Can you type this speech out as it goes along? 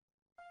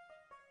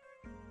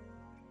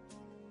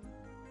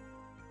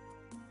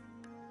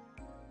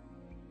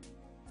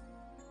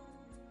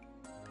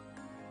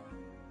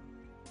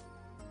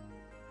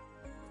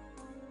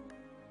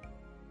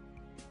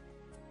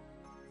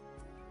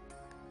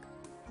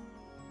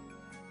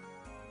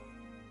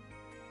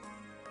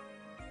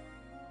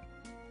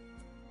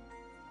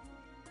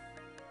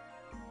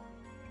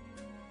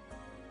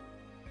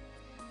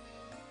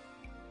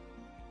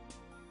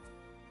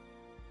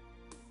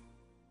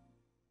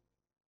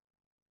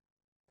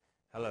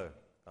Hello,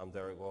 I'm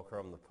Derek Walker.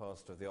 I'm the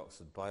pastor of the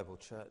Oxford Bible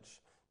Church.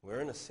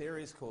 We're in a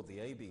series called the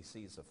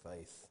ABCs of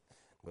Faith.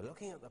 We're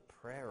looking at the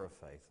prayer of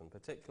faith, and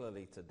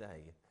particularly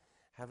today,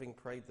 having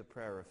prayed the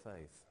prayer of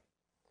faith,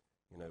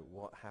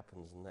 what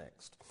happens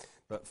next?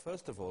 But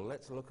first of all,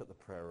 let's look at the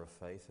prayer of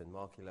faith in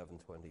Mark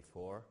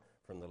 11:24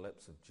 from the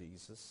lips of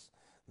Jesus.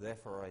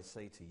 Therefore I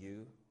say to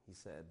you, he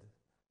said,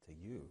 to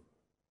you,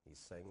 he's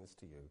saying this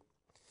to you,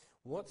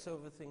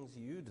 whatsoever things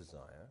you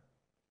desire,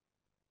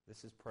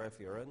 this is prayer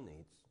for your own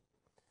needs.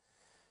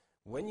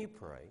 When you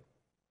pray,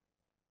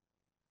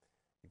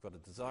 you've got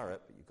to desire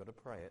it, but you've got to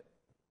pray it.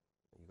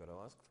 You've got to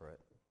ask for it.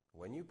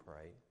 When you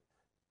pray,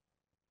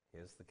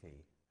 here's the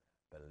key.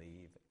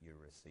 Believe you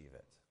receive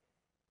it.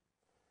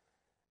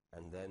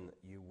 And then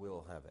you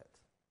will have it.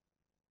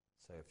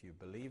 So if you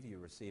believe you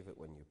receive it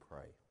when you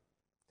pray,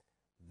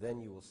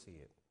 then you will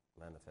see it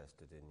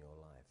manifested in your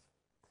life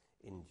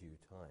in due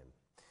time.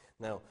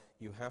 Now,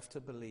 you have to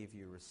believe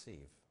you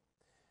receive,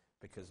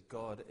 because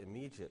God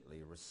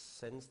immediately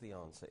sends the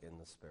answer in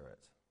the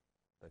Spirit,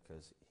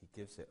 because he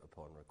gives it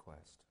upon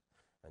request.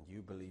 And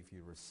you believe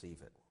you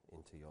receive it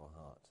into your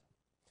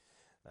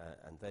heart.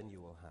 And then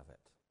you will have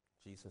it.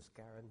 Jesus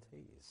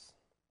guarantees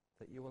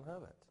that you will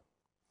have it.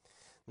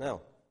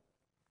 Now,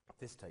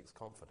 this takes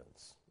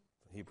confidence.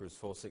 Hebrews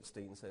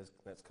 4:16 says,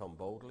 let's come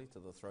boldly to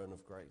the throne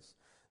of grace,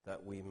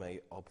 that we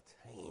may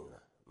obtain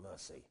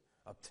mercy,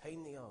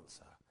 obtain the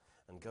answer,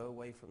 and go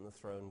away from the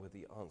throne with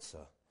the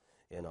answer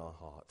in our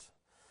heart.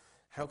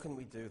 How can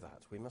we do that?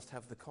 We must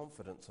have the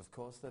confidence, of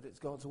course, that it's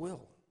God's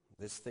will.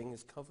 This thing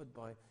is covered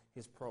by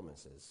his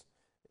promises.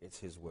 It's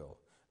his will.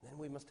 Then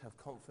we must have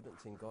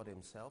confidence in God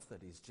himself,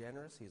 that he's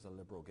generous, he's a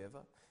liberal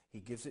giver.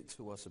 He gives it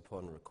to us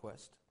upon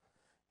request.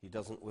 He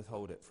doesn't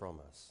withhold it from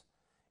us.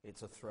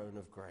 It's a throne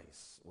of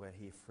grace where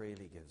he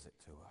freely gives it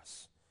to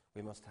us.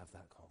 We must have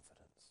that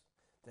confidence.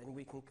 Then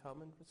we can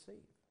come and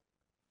receive.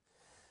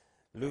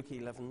 Luke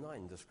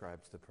 11:9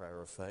 describes the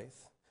prayer of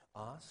faith.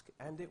 Ask,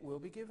 and it will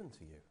be given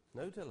to you.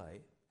 No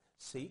delay.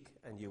 Seek,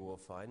 and you will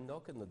find.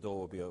 Knock, and the door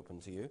will be open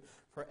to you.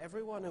 For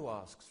everyone who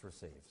asks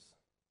receives.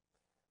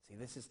 See,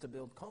 this is to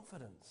build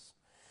confidence.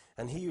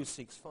 And he who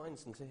seeks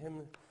finds, and to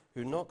him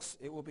who knocks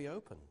it will be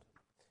opened.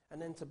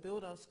 And then to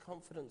build us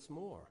confidence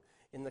more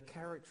in the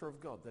character of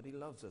God, that he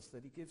loves us,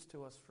 that he gives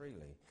to us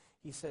freely.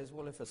 He says,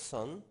 well, if a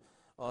son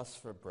asks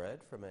for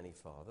bread from any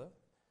father,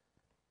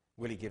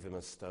 will he give him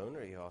a stone,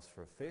 or he asks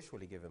for a fish? Will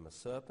he give him a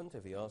serpent?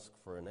 If he asks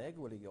for an egg,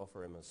 will he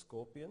offer him a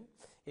scorpion?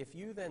 If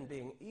you then,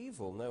 being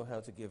evil, know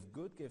how to give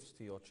good gifts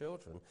to your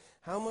children,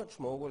 how much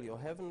more will your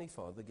heavenly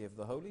Father give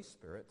the Holy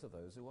Spirit to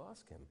those who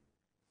ask him?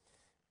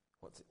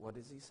 What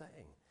is he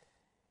saying?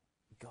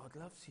 God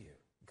loves you.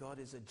 God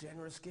is a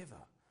generous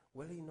giver.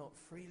 Will he not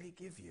freely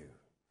give you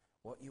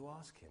what you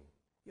ask him?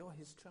 You're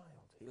his child.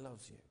 He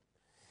loves you.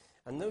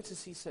 And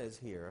notice he says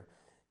here,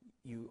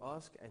 you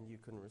ask and you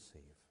can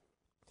receive.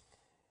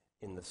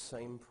 In the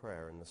same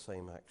prayer, in the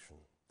same action.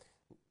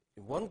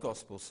 One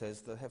gospel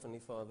says the Heavenly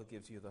Father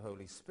gives you the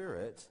Holy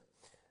Spirit.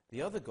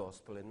 The other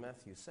gospel in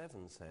Matthew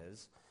 7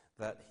 says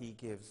that he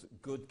gives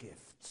good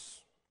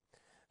gifts.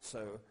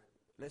 So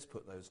let's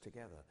put those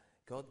together.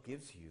 God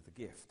gives you the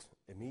gift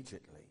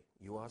immediately.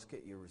 You ask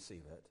it, you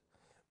receive it.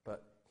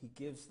 But he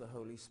gives the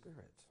Holy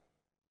Spirit.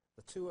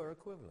 The two are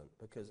equivalent,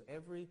 because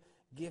every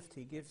gift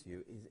he gives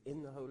you is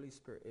in the Holy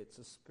Spirit. It's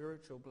a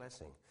spiritual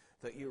blessing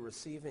that you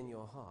receive in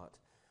your heart.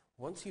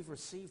 Once you've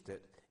received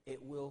it,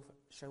 it will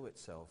show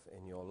itself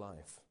in your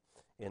life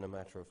in a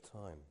matter of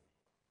time.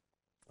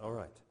 All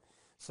right.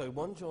 So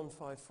 1 John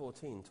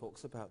 5:14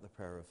 talks about the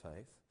prayer of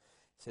faith.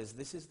 It says,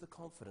 this is the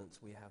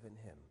confidence we have in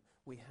him.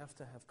 We have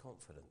to have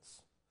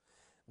confidence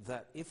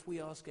that if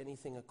we ask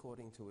anything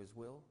according to his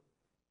will,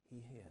 he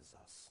hears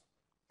us.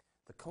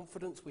 The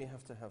confidence we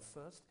have to have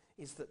first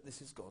is that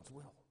this is God's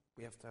will.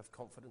 We have to have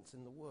confidence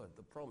in the word,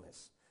 the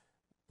promise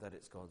that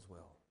it's God's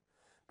will.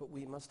 But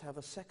we must have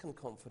a second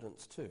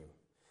confidence too,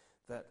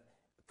 that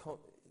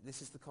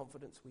this is the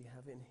confidence we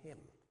have in him,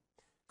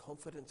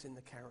 confidence in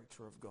the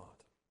character of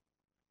God,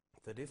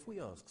 that if we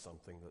ask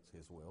something that's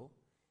his will,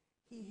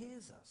 he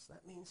hears us.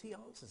 That means he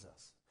answers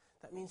us.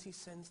 That means he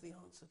sends the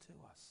answer to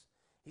us.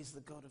 He's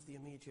the God of the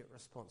immediate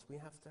response. We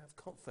have to have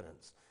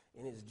confidence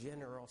in his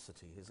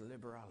generosity, his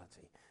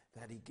liberality,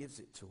 that he gives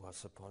it to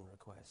us upon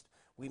request.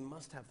 We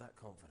must have that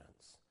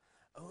confidence.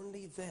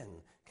 Only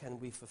then can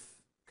we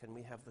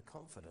have the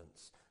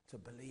confidence to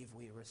believe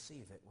we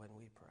receive it when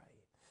we pray.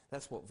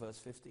 That's what verse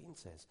 15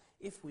 says.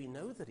 If we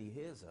know that he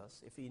hears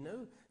us, if we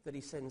know that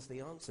he sends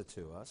the answer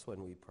to us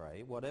when we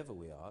pray, whatever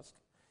we ask,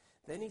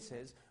 then he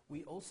says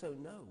we also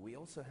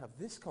have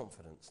this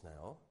confidence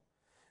now,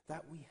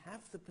 that we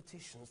have the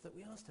petitions that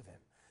we asked of him,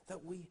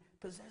 that we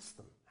possess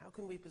them. How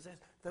can we possess?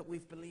 That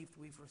we've believed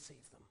we've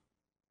received them,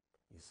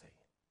 you see.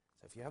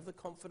 So if you have the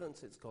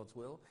confidence it's God's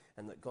will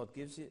and that God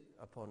gives it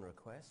upon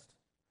request,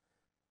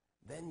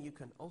 then you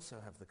can also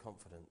have the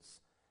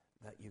confidence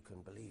that you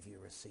can believe you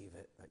receive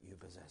it, that you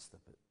possess the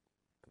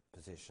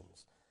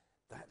positions.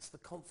 That's the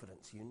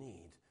confidence you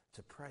need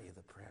to pray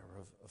the prayer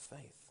of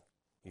faith,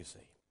 you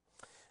see.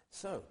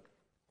 So,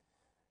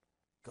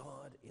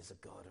 God is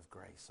a God of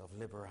grace, of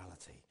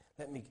liberality.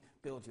 Let me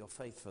build your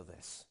faith for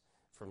this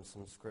from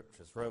some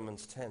scriptures.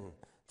 Romans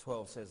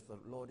 10:12 says, the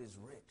Lord is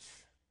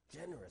rich,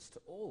 generous to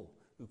all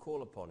who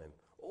call upon him.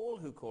 All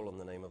who call on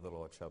the name of the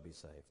Lord shall be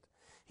saved.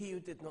 He who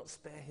did not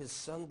spare his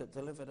son but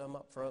delivered him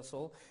up for us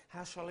all,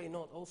 how shall he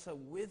not also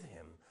with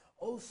him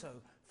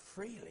also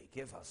freely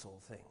give us all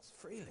things?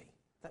 Freely.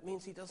 That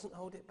means he doesn't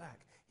hold it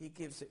back. He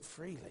gives it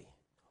freely.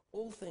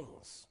 All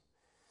things.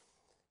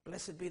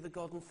 Blessed be the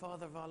God and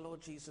Father of our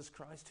Lord Jesus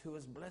Christ, who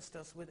has blessed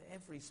us with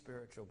every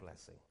spiritual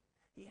blessing.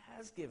 He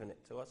has given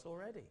it to us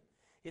already.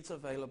 It's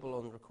available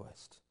on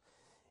request.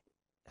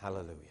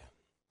 Hallelujah.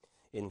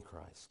 In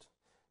Christ.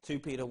 2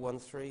 Peter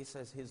 1:3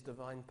 says his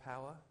divine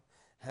power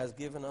has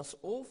given us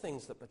all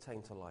things that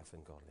pertain to life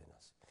and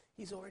godliness.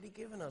 He's already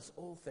given us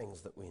all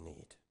things that we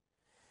need.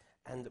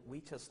 And we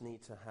just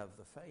need to have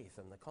the faith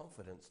and the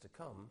confidence to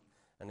come,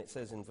 and it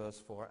says in verse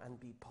 4, and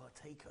be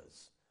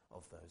partakers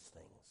of those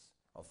things,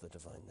 of the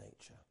divine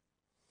nature.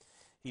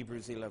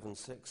 Hebrews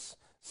 11:6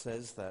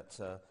 says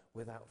that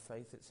without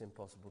faith it's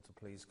impossible to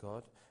please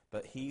God,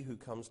 but he who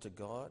comes to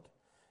God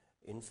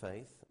in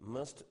faith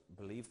must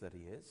believe that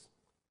he is,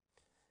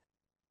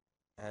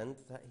 and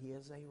that he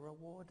is a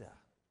rewarder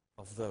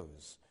of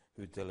those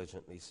who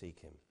diligently seek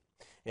him.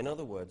 In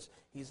other words,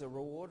 he's a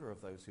rewarder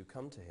of those who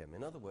come to him.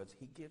 In other words,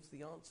 he gives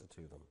the answer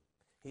to them.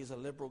 He's a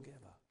liberal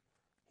giver.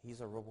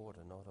 He's a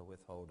rewarder, not a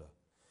withholder.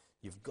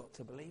 You've got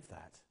to believe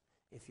that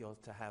if you're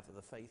to have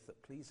the faith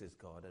that pleases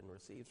God and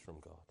receives from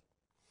God.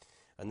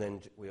 And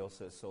then we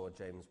also saw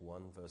James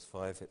 1 verse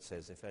 5. It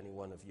says, if any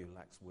one of you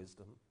lacks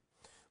wisdom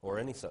or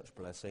any such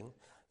blessing,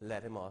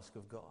 let him ask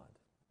of God.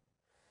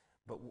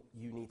 But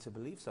you need to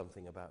believe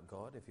something about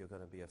God if you're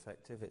going to be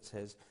effective. It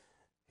says,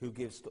 who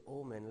gives to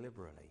all men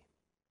liberally.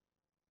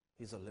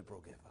 He's a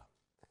liberal giver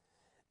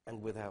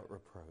and without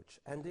reproach.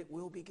 And it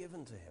will be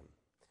given to him.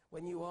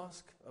 When you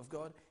ask of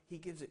God, he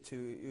gives it to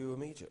you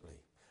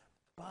immediately.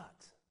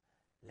 But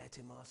let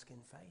him ask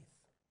in faith.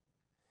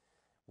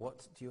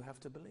 What do you have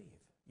to believe?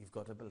 You've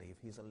got to believe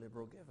he's a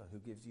liberal giver who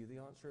gives you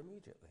the answer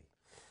immediately.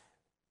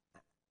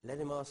 Let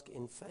him ask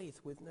in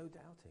faith with no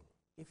doubting.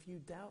 If you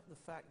doubt the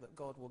fact that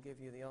God will give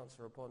you the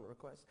answer upon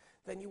request,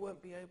 then you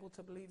won't be able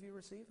to believe you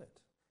receive it.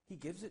 He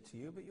gives it to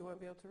you, but you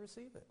won't be able to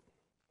receive it.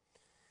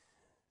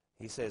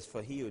 He says,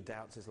 for he who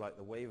doubts is like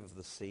the wave of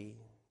the sea,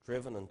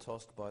 driven and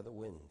tossed by the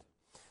wind.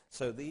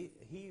 So the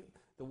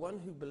one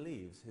who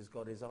believes has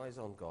got his eyes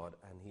on God,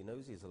 and he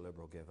knows he's a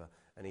liberal giver,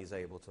 and he's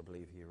able to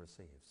believe he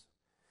receives.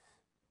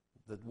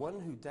 The one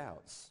who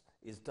doubts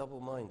is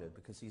double-minded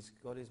because he's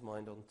got his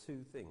mind on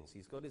two things.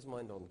 He's got his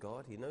mind on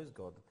God. He knows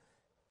God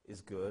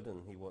is good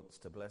and he wants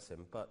to bless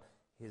him, but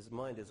his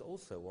mind is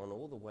also on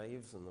all the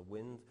waves and the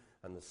wind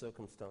and the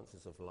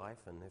circumstances of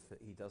life, and if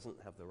he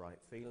doesn't have the right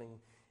feeling,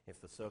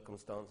 if the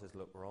circumstances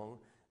look wrong,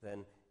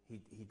 then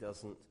he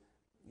doesn't,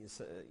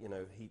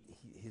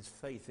 his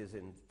faith is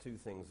in two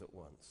things at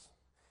once.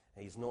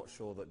 He's not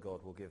sure that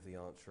God will give the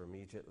answer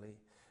immediately,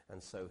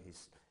 and so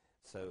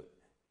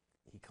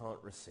he can't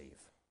receive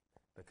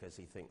because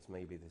he thinks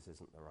maybe this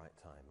isn't the right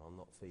time. I'm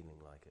not feeling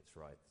like it's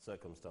right.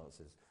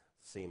 Circumstances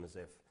seem as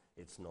if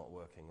it's not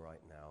working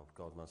right now.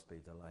 God must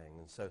be delaying.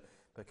 And so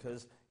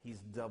because he's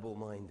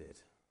double-minded,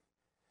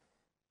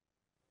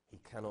 he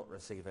cannot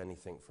receive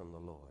anything from the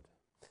Lord.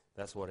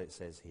 That's what it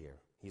says here.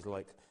 He's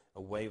like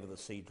a wave of the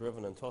sea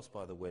driven and tossed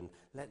by the wind.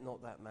 Let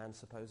not that man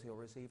suppose he'll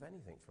receive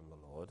anything from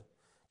the Lord,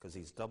 because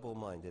he's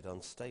double-minded,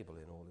 unstable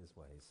in all his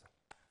ways.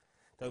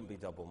 Don't be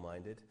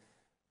double-minded.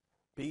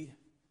 Be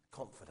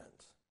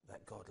confident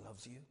that God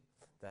loves you,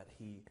 that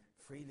he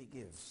freely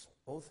gives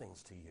all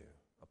things to you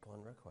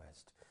upon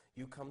request.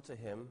 You come to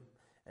him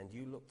and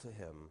you look to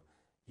him.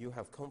 You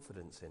have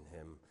confidence in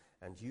him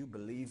and you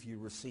believe you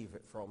receive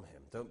it from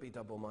him. Don't be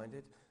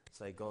double-minded.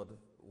 Say, God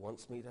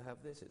wants me to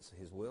have this. It's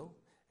his will,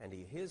 and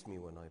he hears me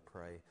when I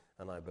pray,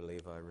 and I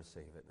believe I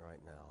receive it right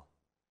now.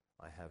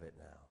 I have it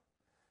now.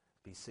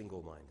 Be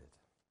single-minded.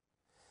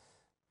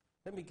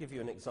 Let me give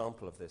you an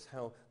example of this,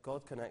 how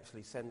God can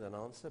actually send an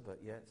answer, but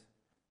yet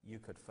you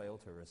could fail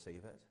to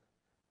receive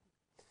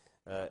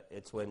it.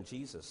 It's when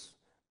Jesus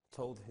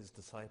told his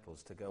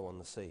disciples to go on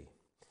the sea.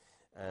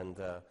 And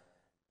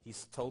he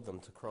told them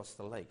to cross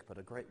the lake, but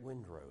a great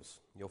wind rose.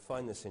 You'll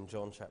find this in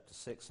John chapter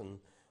 6 and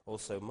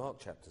also Mark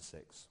chapter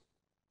 6.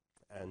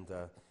 And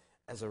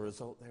as a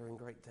result, they were in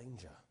great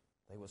danger.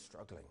 They were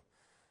struggling.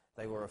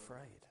 They were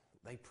afraid.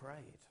 They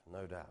prayed,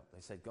 no doubt.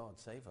 They said, God,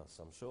 save us,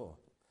 I'm sure.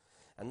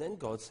 And then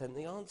God sent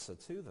the answer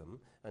to them,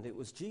 and it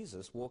was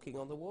Jesus walking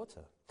on the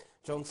water.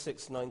 John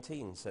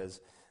 6:19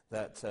 says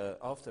that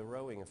after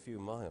rowing a few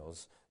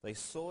miles, they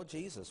saw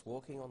Jesus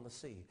walking on the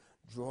sea,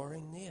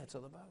 drawing near to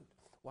the boat.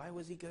 Why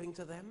was he going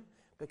to them?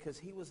 Because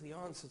he was the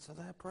answer to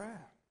their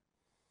prayer.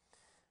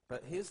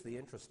 But here's the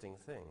interesting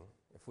thing.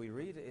 If we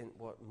read in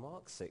what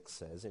Mark 6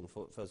 says in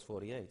verse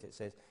 48, it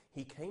says,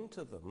 he came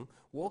to them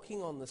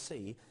walking on the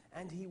sea,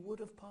 and he would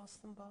have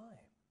passed them by.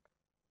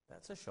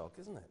 That's a shock,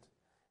 isn't it?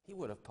 He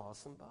would have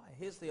passed them by.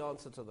 Here's the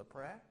answer to the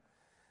prayer.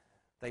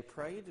 They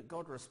prayed,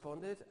 God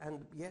responded,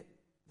 and yet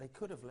they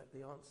could have let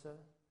the answer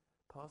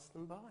pass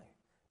them by.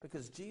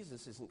 Because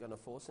Jesus isn't going to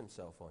force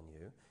himself on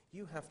you.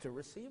 You have to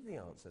receive the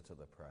answer to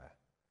the prayer.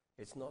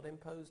 It's not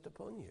imposed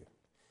upon you.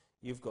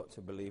 You've got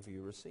to believe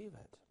you receive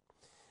it.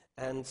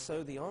 And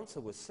so the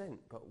answer was sent,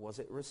 but was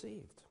it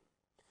received?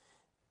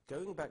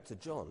 Going back to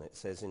John, it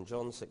says in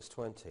John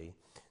 6:20,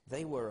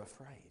 they were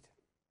afraid,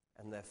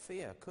 and their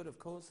fear could have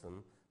caused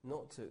them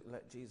not to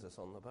let Jesus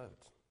on the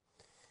boat.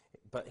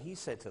 But he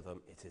said to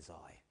them, it is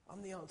I.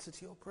 I'm the answer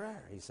to your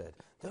prayer, he said.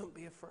 Don't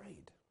be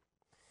afraid.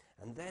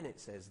 And then it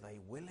says they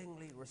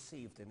willingly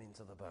received him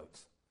into the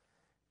boat.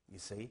 You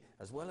see,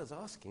 as well as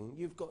asking,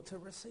 you've got to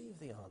receive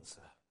the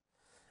answer.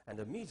 And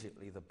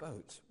immediately the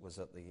boat was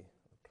at the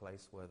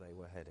place where they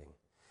were heading.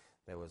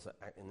 There was,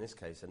 in this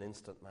case, an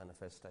instant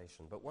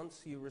manifestation. But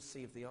once you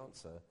receive the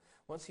answer,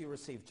 once you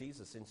receive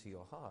Jesus into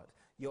your heart,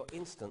 you're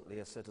instantly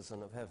a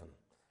citizen of heaven.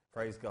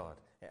 Praise God.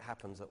 It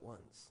happens at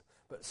once.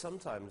 But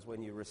sometimes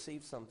when you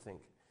receive something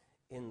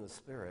in the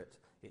Spirit,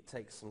 it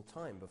takes some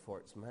time before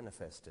it's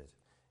manifested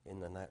in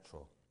the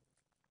natural.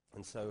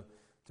 And so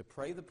to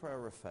pray the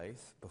prayer of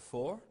faith,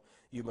 before,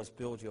 you must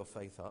build your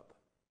faith up,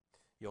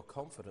 your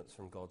confidence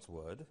from God's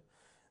word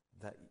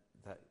that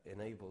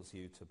enables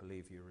you to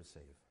believe you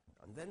receive.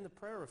 And then the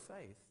prayer of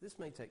faith, this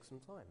may take some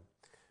time,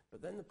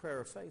 but then the prayer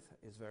of faith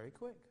is very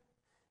quick.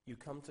 You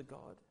come to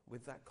God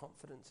with that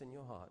confidence in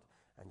your heart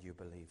and you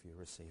believe you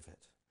receive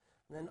it.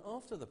 And then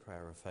after the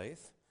prayer of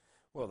faith,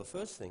 well, the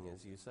first thing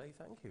is you say,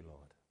 thank you,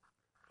 Lord.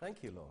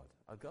 Thank you, Lord.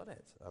 I got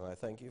it, and I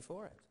thank you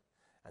for it.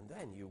 And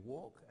then you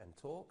walk and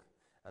talk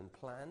and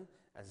plan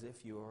as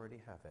if you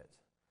already have it,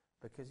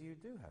 because you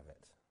do have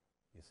it,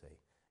 you see.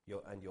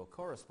 Your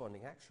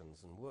corresponding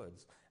actions and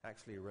words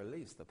actually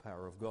release the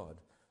power of God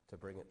to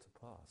bring it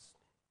to pass.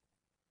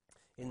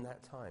 In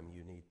that time,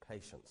 you need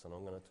patience, and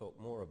I'm going to talk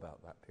more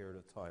about that period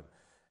of time.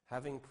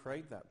 Having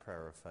prayed that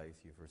prayer of faith,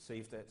 you've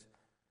received it,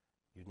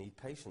 you need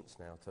patience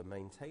now to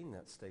maintain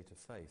that state of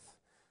faith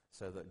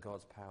so that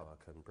God's power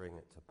can bring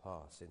it to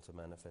pass into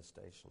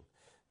manifestation.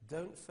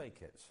 Don't fake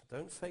it.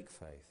 Don't fake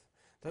faith.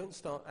 Don't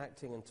start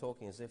acting and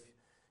talking as if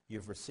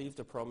you've received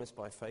a promise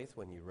by faith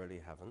when you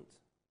really haven't.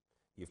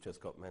 You've just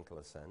got mental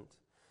assent.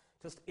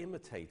 Just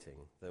imitating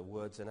the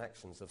words and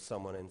actions of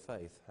someone in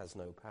faith has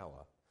no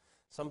power.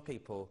 Some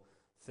people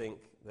think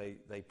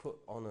they put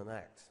on an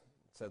act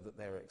so that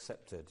they're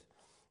accepted,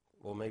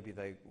 or maybe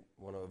they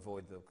want to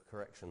avoid the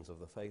corrections of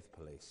the faith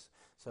police.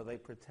 So they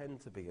pretend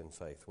to be in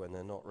faith when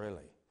they're not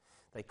really.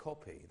 They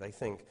copy. They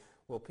think,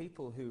 well,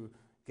 people who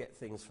get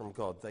things from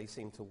God, they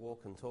seem to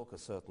walk and talk a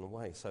certain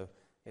way. So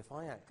if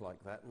I act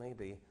like that,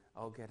 maybe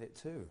I'll get it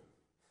too.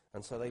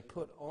 And so they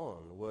put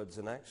on words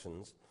and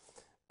actions,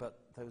 but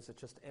those are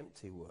just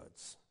empty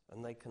words.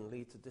 And they can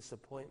lead to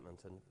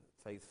disappointment and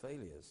faith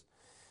failures.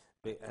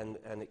 And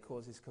it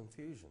causes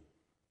confusion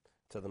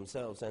to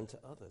themselves and to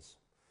others.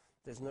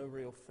 There's no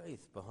real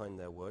faith behind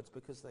their words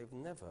because they've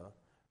never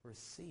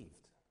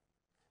received.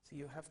 So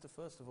you have to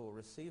first of all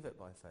receive it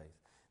by faith.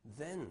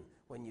 Then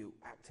when you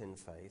act in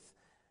faith,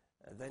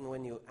 then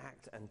when you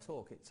act and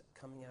talk, it's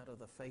coming out of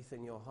the faith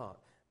in your heart.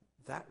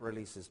 That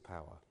releases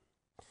power.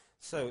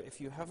 So if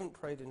you haven't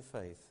prayed in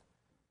faith,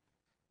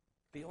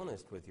 be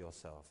honest with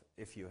yourself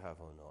if you have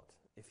or not.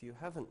 If you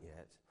haven't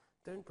yet,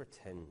 don't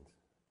pretend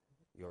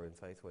you're in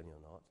faith when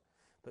you're not,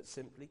 but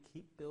simply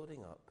keep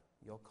building up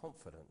your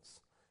confidence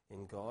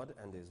in God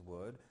and his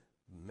word.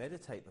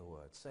 Meditate the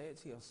word. Say it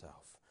to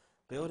yourself.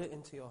 Build it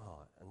into your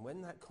heart. And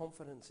when that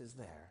confidence is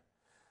there,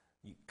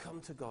 you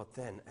come to God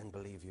then and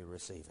believe you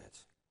receive it.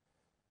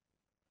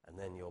 And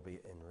then you'll be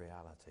in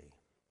reality.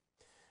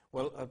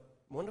 Well, a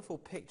wonderful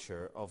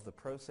picture of the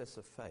process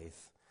of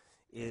faith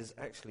is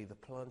actually the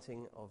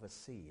planting of a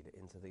seed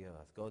into the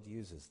earth. God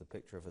uses the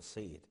picture of a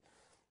seed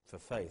for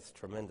faith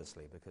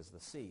tremendously because the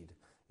seed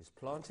is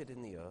planted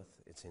in the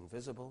earth, it's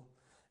invisible,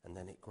 and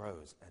then it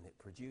grows and it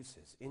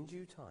produces in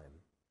due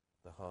time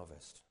the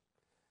harvest.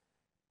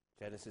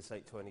 Genesis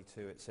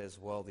 8:22, it says,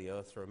 while the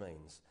earth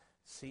remains,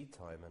 seed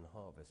time and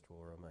harvest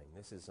will remain.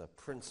 This is a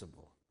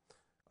principle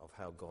of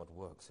how God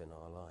works in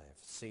our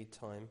lives. Seed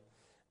time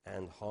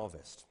and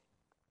harvest.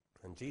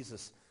 And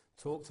Jesus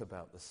talked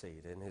about the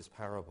seed in his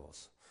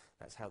parables.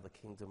 That's how the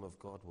kingdom of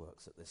God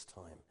works at this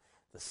time.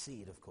 The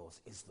seed, of course,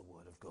 is the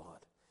word of God.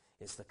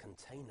 It's the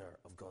container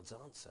of God's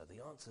answer.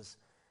 The answer's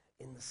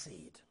in the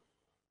seed.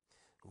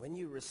 When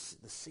you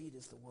the seed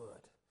is the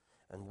word.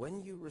 And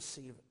when you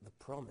receive the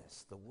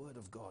promise, the word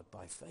of God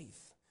by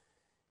faith,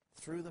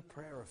 through the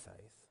prayer of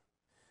faith,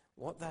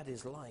 what that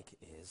is like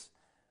is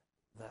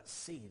that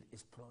seed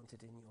is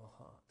planted in your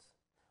heart.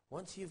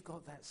 Once you've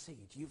got that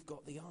seed, you've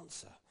got the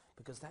answer,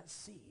 because that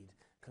seed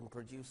can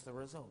produce the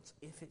results.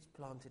 If it's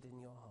planted in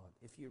your heart,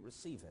 if you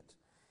receive it,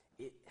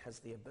 it has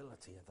the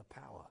ability and the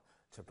power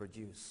to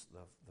produce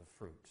the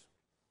fruit,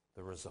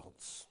 the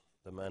results,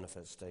 the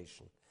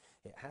manifestation.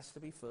 It has to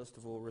be first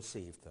of all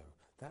received, though.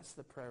 That's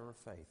the prayer of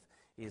faith,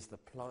 is the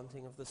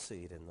planting of the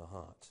seed in the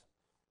heart.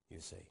 You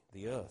see,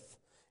 the earth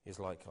is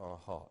like our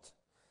heart,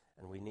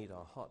 and we need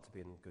our heart to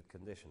be in good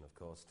condition, of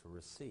course, to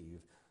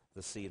receive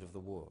the seed of the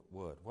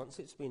word. Once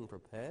it's been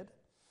prepared,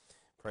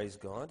 praise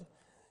God,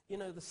 You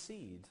know, the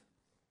seed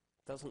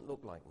doesn't look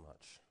like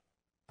much,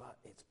 but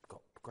it's got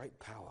great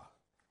power.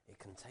 It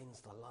contains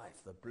the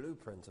life, the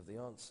blueprint of the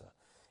answer.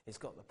 It's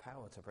got the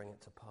power to bring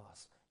it to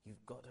pass.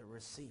 You've got to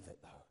receive it,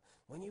 though.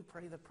 When you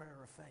pray the prayer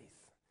of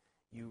faith,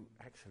 you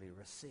actually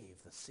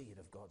receive the seed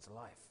of God's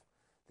life,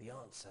 the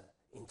answer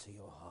into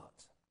your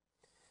heart.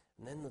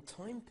 And then the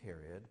time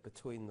period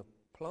between the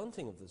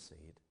planting of the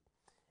seed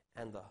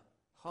and the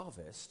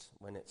harvest,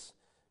 when it's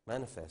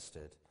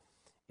manifested,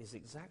 is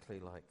exactly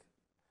like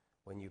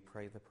when you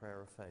pray the prayer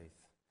of faith.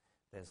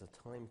 There's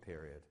a time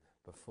period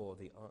before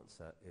the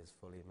answer is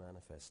fully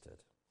manifested,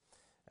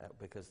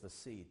 because the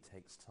seed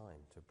takes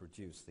time to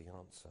produce the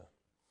answer.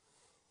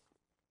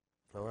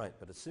 All right,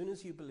 but as soon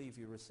as you believe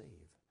you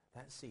receive,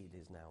 that seed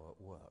is now at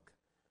work,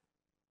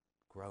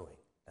 growing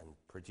and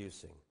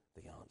producing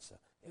the answer.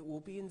 It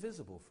will be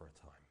invisible for a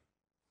time,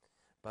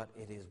 but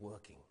it is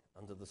working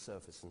under the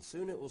surface, and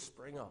soon it will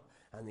spring up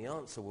and the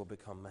answer will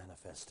become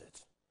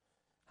manifested.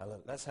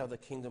 That's how the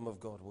kingdom of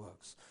God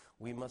works.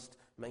 We must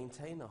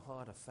maintain a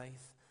heart of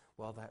faith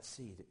while that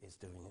seed is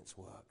doing its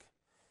work.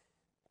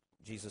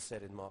 Jesus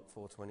said in Mark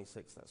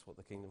 4:26, that's what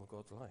the kingdom of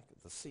God's like,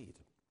 the seed.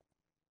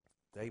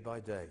 Day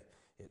by day,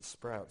 it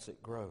sprouts,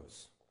 it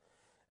grows.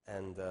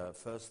 And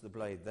first the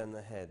blade, then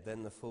the head,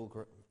 then the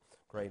full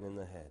grain in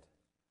the head.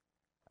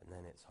 And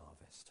then it's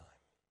harvest time.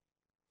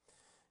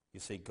 You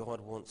see, God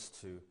wants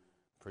to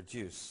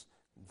produce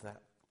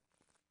that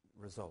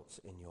results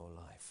in your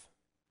life.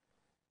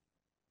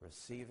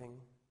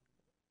 Receiving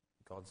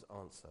God's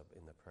answer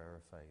in the prayer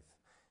of faith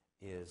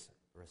is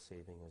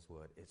receiving his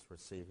word. It's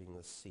receiving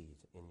the seed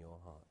in your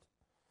heart.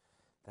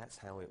 That's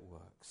how it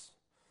works.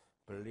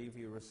 Believe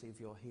you receive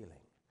your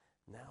healing.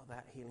 Now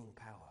that healing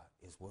power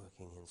is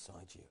working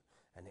inside you,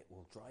 and it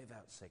will drive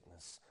out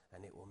sickness,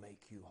 and it will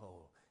make you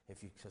whole.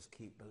 If you just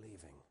keep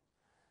believing,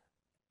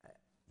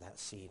 that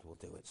seed will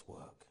do its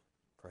work.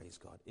 Praise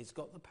God. It's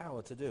got the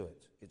power to do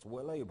it. It's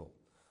well able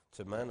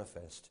to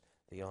manifest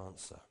the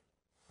answer.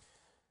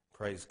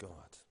 Praise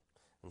God.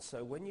 And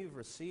so when you've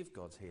received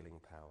God's healing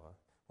power,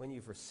 when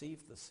you've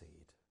received the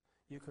seed,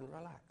 you can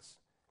relax,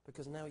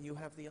 because now you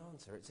have the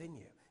answer. It's in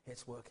you.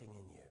 It's working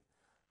in you.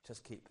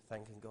 Just keep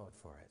thanking God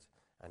for it,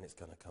 and it's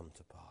going to come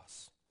to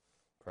pass.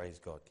 Praise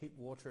God. Keep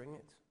watering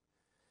it.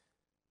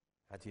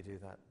 How do you do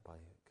that? By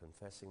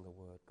confessing the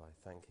word, by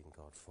thanking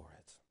God for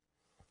it.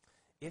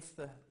 If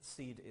the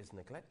seed is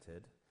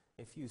neglected,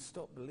 if you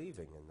stop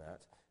believing in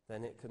that,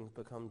 then it can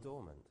become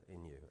dormant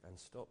in you and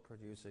stop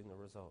producing the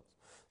results.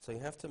 So you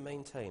have to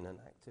maintain an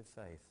active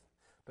faith.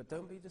 But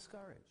don't be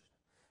discouraged,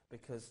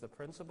 because the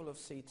principle of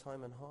seed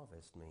time and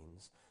harvest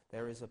means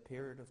there is a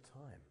period of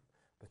time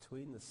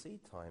between the seed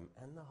time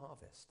and the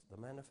harvest, the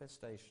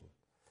manifestation.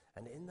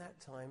 And in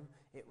that time,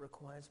 it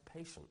requires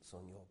patience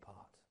on your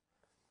part.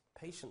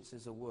 Patience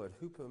is a word.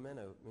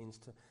 Hupomeno means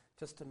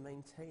just to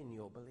maintain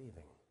your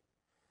believing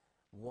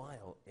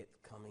while it's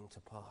coming to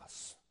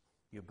pass.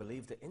 You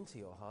believed it into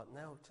your heart.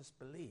 Now just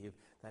believe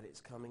that it's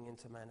coming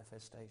into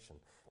manifestation.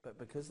 But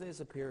because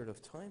there's a period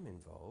of time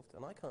involved,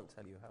 and I can't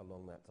tell you how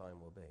long that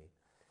time will be,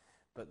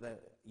 but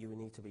you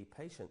need to be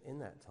patient in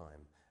that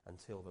time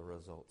until the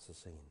results are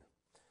seen.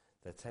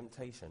 The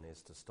temptation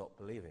is to stop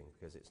believing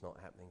because it's not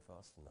happening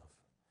fast enough.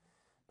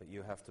 But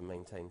you have to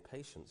maintain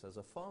patience, as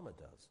a farmer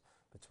does,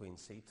 between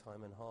seed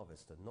time and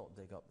harvest, and not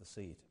dig up the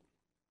seed.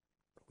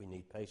 We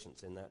need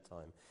patience in that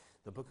time.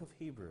 The book of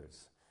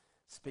Hebrews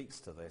speaks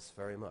to this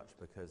very much,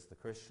 because the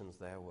Christians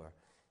there were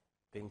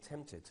being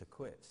tempted to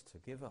quit, to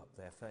give up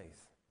their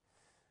faith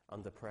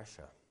under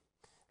pressure.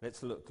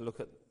 Let's look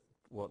at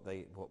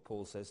what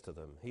Paul says to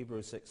them.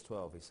 Hebrews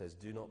 6:12, he says,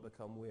 "Do not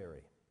become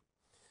weary,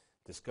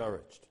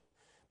 discouraged,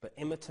 but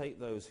imitate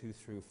those who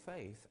through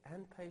faith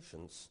and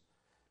patience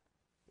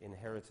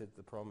inherited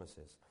the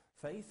promises."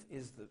 Faith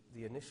is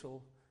the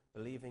initial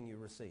believing you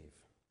receive.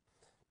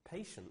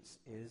 Patience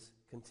is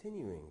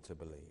continuing to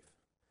believe.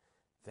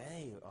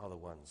 They are the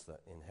ones that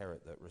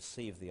inherit, that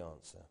receive the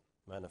answer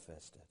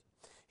manifested.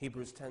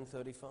 Hebrews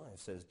 10:35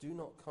 says, "Do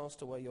not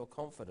cast away your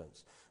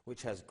confidence,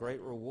 which has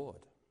great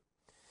reward."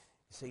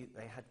 You see,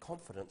 they had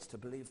confidence to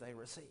believe they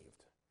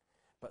received,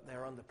 but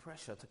they're under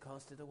pressure to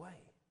cast it away.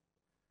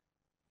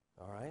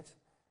 All right?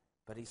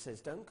 But he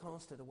says, don't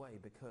cast it away,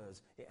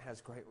 because it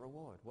has great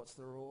reward. What's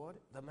the reward?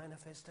 The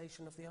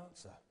manifestation of the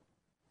answer.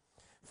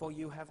 For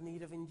you have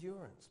need of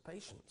endurance,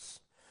 patience,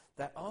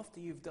 that after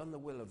you've done the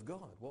will of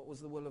God. What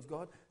was the will of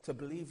God? To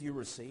believe you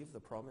receive the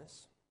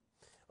promise.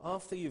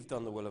 After you've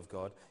done the will of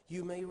God,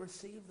 you may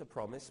receive the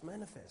promise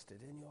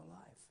manifested in your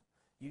life.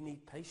 You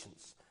need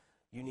patience.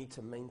 You need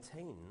to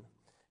maintain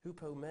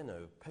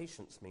hupomeno.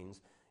 Patience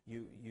means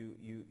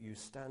you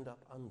stand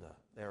up under.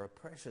 There are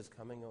pressures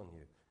coming on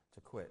you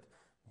to quit,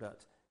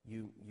 but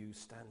you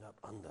stand up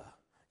under.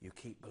 You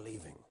keep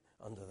believing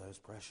under those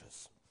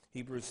pressures.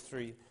 Hebrews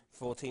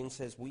 3:14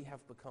 says, "We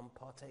have become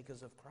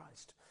partakers of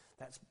Christ."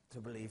 That's to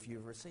believe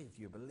you've received.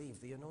 You believe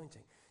the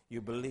anointing.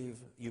 You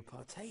believe you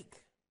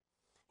partake.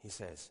 He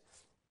says,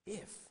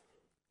 if,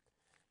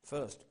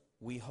 first,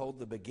 we hold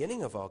the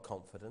beginning of our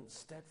confidence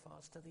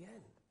steadfast to the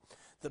end.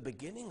 The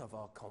beginning of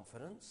our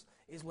confidence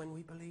is when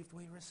we believed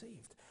we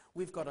received.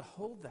 We've got to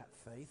hold that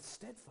faith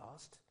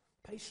steadfast,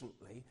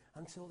 patiently,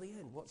 until the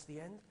end. What's the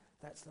end?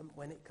 That's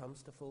when it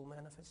comes to full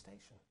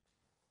manifestation,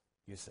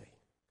 you see.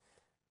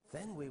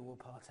 Then we will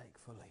partake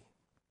fully.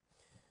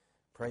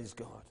 Praise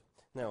God.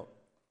 Now,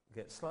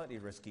 get slightly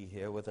risky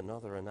here with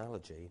another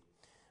analogy,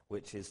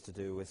 which is to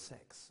do with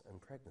sex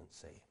and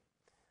pregnancy,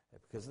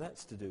 because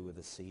that's to do with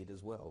the seed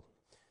as well.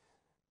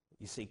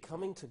 You see,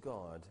 coming to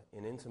God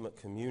in intimate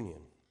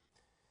communion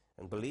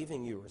and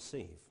believing you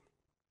receive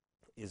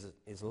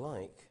is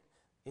like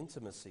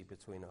intimacy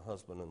between a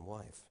husband and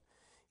wife.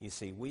 You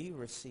see, we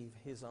receive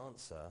his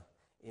answer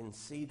in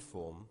seed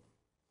form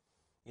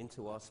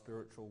into our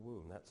spiritual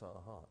womb. That's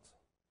our heart.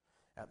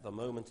 At the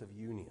moment of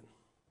union.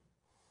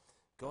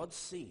 God's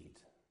seed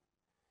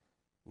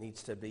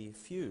needs to be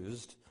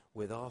fused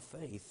with our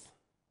faith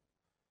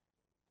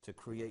to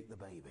create the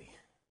baby,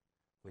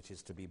 which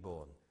is to be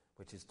born,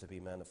 which is to be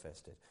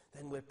manifested.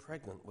 Then we're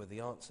pregnant with the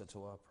answer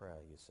to our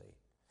prayer, you see.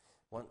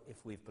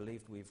 If we've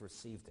believed we've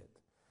received it,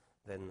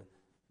 then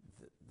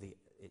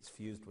it's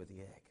fused with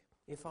the egg.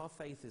 If our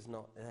faith is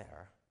not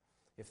there,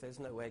 if there's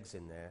no eggs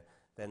in there,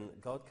 then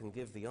God can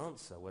give the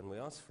answer when we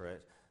ask for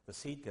it. The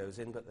seed goes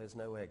in, but there's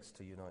no eggs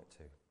to unite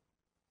to.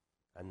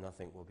 And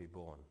nothing will be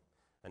born.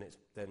 And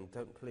then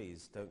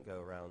don't go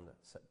around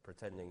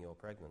pretending you're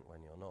pregnant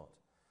when you're not,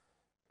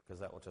 because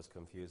that will just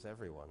confuse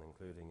everyone,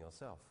 including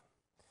yourself.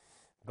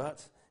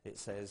 But it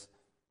says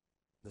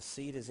the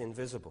seed is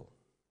invisible,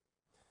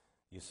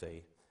 you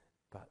see.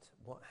 But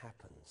what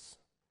happens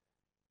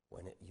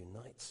when it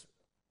unites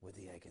with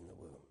the egg in the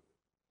womb?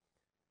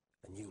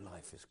 A new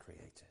life is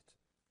created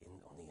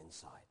on the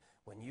inside.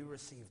 When you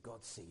receive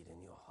God's seed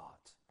in your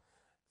heart,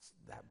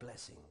 that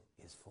blessing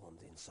is formed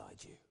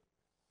inside you.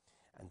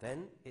 And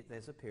then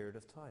there's a period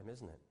of time,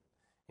 isn't it?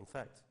 In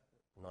fact,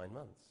 9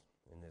 months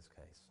in this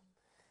case,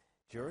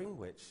 during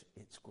which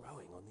it's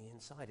growing on the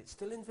inside. It's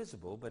still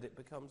invisible, but it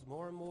becomes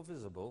more and more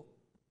visible.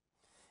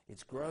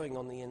 It's growing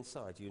on the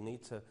inside. You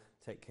need to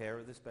take care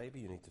of this baby.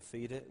 You need to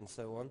feed it and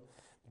so on.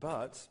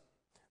 But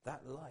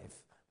that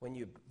life,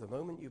 the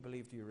moment you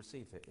believed you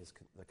received it, is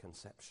the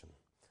conception.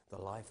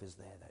 The life is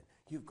there then.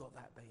 You've got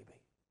that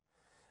baby.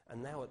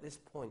 And now at this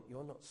point,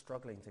 you're not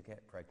struggling to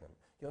get pregnant.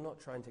 You're not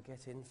trying to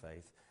get in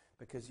faith,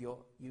 because you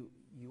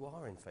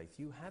are in faith.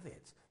 You have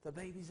it. The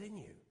baby's in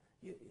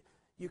you.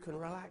 You can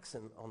relax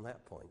on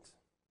that point,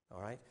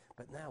 all right?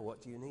 But now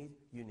what do you need?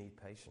 You need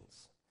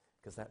patience,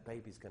 because that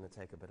baby's going to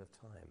take a bit of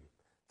time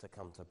to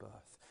come to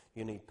birth.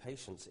 You need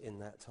patience in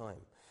that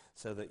time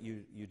so that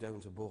you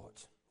don't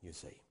abort, you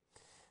see.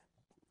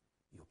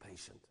 You're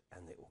patient,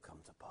 and it will come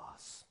to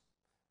pass.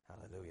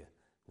 Hallelujah.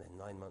 Then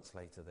 9 months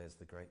later, there's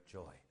the great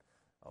joy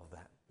of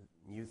that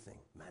new thing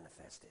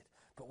manifested.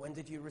 But when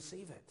did you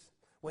receive it?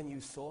 When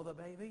you saw the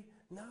baby?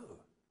 No.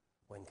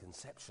 When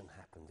conception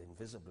happened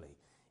invisibly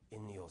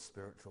in your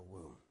spiritual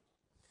womb.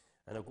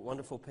 And a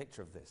wonderful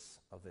picture of this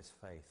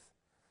faith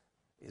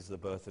is the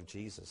birth of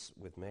Jesus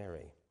with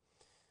Mary.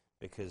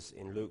 Because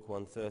in Luke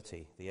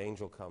 1:30, the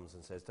angel comes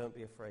and says, "Don't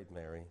be afraid,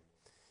 Mary.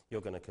 You're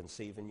going to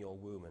conceive in your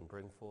womb and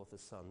bring forth a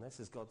son. This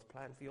is God's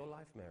plan for your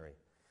life, Mary.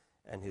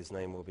 And his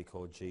name will be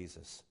called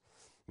Jesus."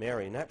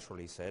 Mary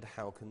naturally said,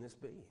 "How can this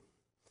be,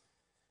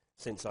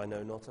 since I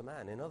know not a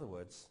man?" In other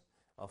words,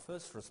 our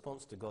first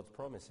response to God's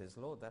promise is,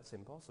 "Lord, that's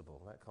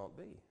impossible. That can't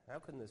be. How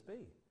can this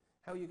be?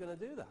 How are you going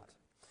to do that?"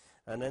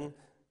 And then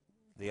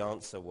the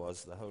answer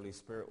was, the Holy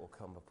Spirit will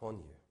come upon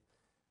you.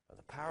 And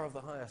the power of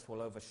the highest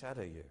will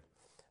overshadow you.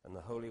 And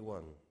the Holy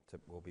One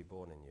will be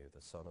born in you,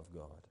 the Son of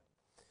God.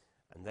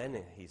 And then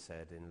he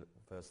said in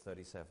verse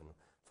 37,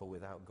 "For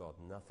without God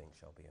nothing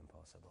shall be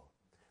impossible."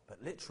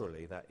 But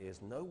literally that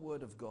is, no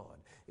word of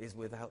God is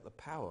without the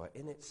power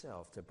in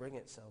itself to bring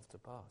itself to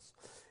pass.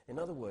 In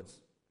other words,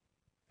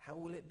 how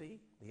will it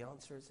be? The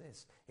answer is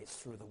this. It's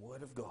through the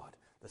Word of God,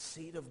 the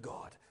seed of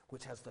God,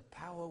 which has the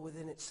power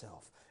within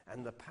itself.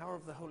 And the power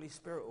of the Holy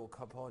Spirit will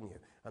come upon you.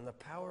 And the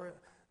power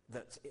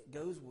that it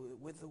goes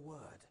with the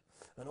Word.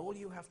 And all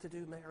you have to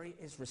do, Mary,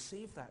 is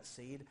receive that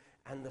seed,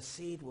 and the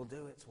seed will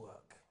do its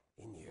work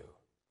in you.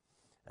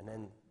 And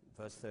then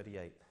verse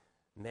 38,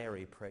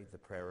 Mary prayed the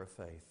prayer of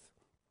faith.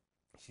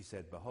 She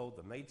said, "Behold,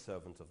 the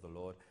maidservant of the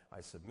Lord,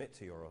 I submit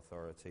to your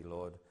authority,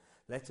 Lord.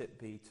 Let it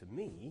be to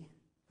me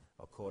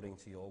according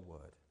to your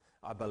word."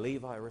 I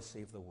believe I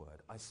receive the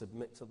word. I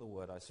submit to the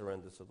word. I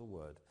surrender to the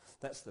word.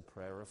 That's the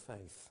prayer of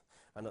faith.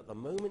 And at the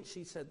moment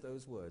she said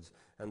those words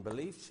and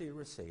believed she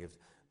received,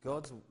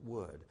 God's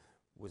word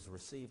was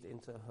received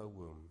into her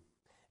womb,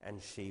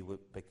 and she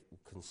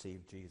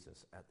conceived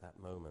Jesus at that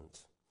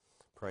moment.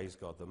 Praise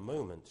God. The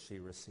moment she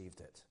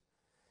received it,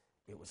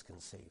 it was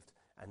conceived.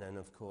 And then,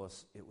 of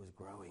course, it was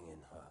growing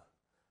in her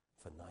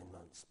for 9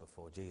 months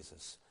before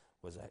Jesus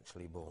was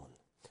actually born.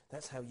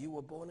 That's how you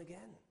were born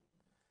again.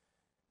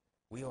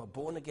 We are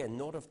born again,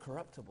 not of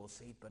corruptible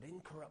seed, but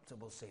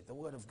incorruptible seed, the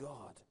word of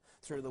God,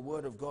 through the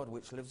word of God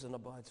which lives and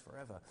abides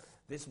forever.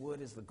 This word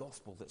is the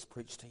gospel that's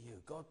preached to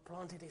you. God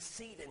planted his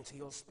seed into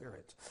your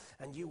spirit,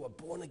 and you were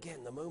born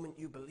again. The moment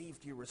you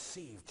believed, you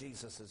received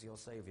Jesus as your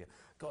Savior.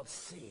 God's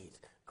seed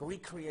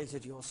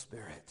recreated your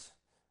spirit.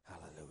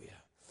 Hallelujah.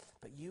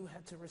 But you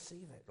had to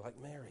receive it, like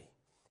Mary.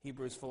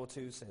 Hebrews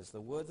 4:2 says,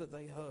 the word that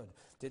they heard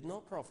did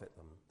not profit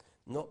them,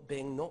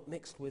 not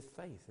mixed with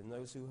faith in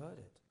those who heard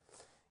it.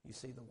 You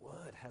see, the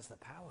word has the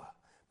power,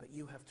 but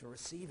you have to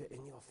receive it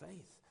in your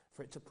faith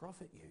for it to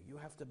profit you. You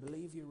have to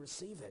believe you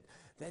receive it.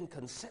 Then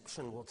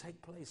conception will take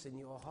place in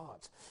your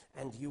heart,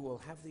 and you will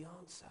have the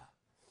answer.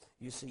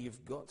 You see,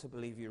 you've got to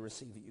believe you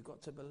receive it. You've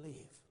got to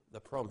believe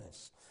the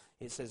promise.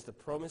 It says the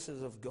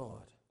promises of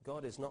God.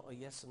 God is not a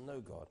yes and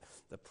no God.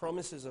 The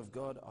promises of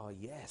God are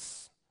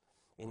yes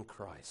in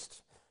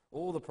Christ.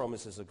 All the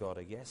promises of God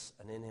are yes,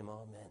 and in him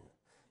are amen.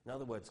 In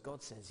other words,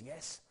 God says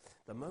yes.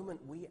 The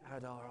moment we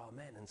add our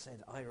amen and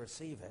said, I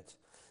receive it,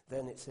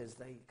 then it says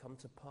they come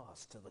to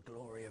pass to the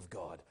glory of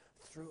God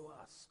through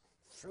us,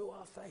 through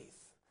our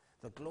faith.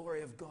 The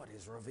glory of God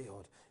is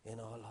revealed in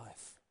our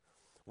life.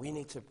 We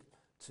need to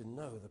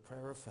know the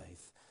prayer of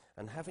faith.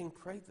 And having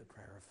prayed the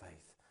prayer of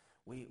faith,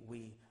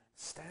 we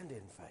stand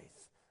in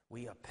faith.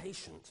 We are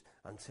patient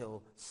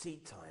until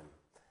seed time.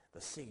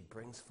 The seed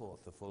brings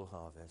forth the full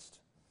harvest.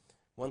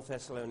 1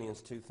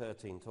 Thessalonians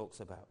 2:13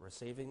 talks about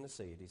receiving the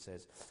seed. He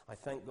says, I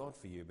thank God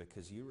for you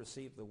because you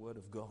received the word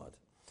of God.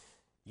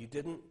 You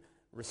didn't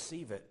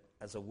receive it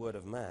as a word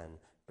of man,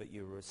 but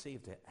you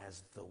received it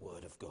as the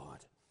word of God.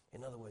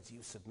 In other words,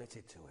 you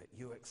submitted to it.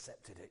 You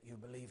accepted it. You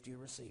believed you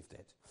received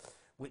it,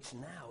 which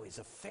now is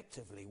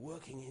effectively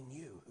working in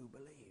you who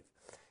believe.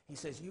 He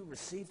says you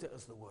received it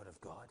as the word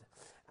of God,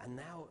 and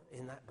now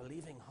in that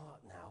believing heart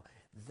now,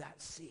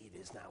 that seed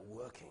is now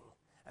working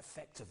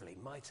effectively,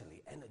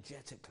 mightily,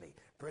 energetically,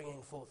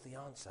 bringing forth the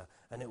answer,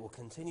 and it will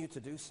continue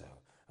to do so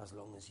as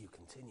long as you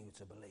continue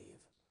to believe.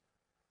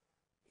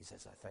 He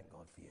says, I thank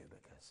God for you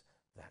because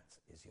that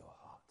is your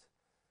heart.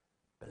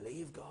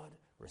 Believe God,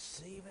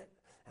 receive it,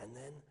 and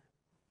then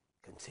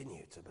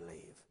continue to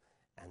believe,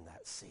 and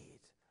that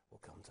seed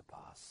will come to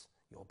pass.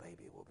 Your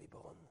baby will be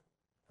born.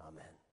 Amen.